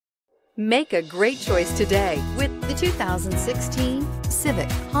Make a great choice today with the 2016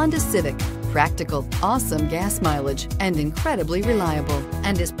 Honda Civic. Practical, awesome gas mileage, and incredibly reliable,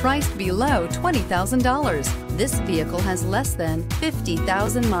 and is priced below $20,000. This vehicle has less than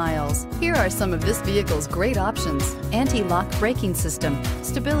 50,000 miles. Here are some of this vehicle's great options: anti-lock braking system,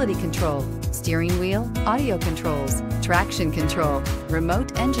 stability control, steering wheel audio controls, traction control,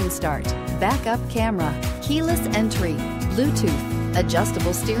 remote engine start, backup camera, keyless entry, Bluetooth,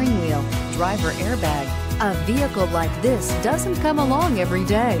 adjustable steering wheel, driver airbag. A vehicle like this doesn't come along every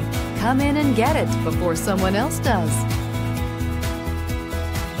day. Come in and get it before someone else does.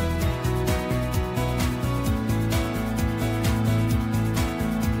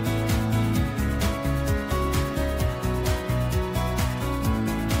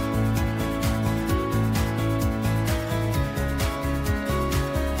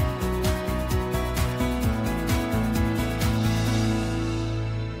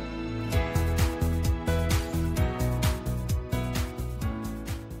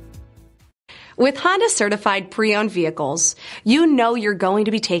 With Honda certified pre-owned vehicles, you know you're going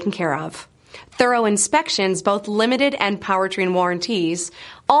to be taken care of. Thorough inspections, both limited and powertrain warranties,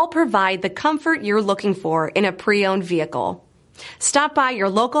 all provide the comfort you're looking for in a pre-owned vehicle. Stop by your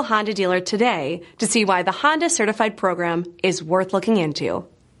local Honda dealer today to see why the Honda certified program is worth looking into.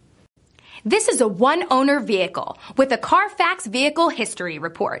 This is a one-owner vehicle with a Carfax Vehicle History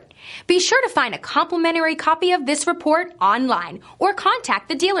Report. Be sure to find a complimentary copy of this report online or contact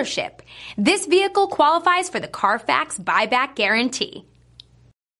the dealership. This vehicle qualifies for the Carfax Buyback Guarantee.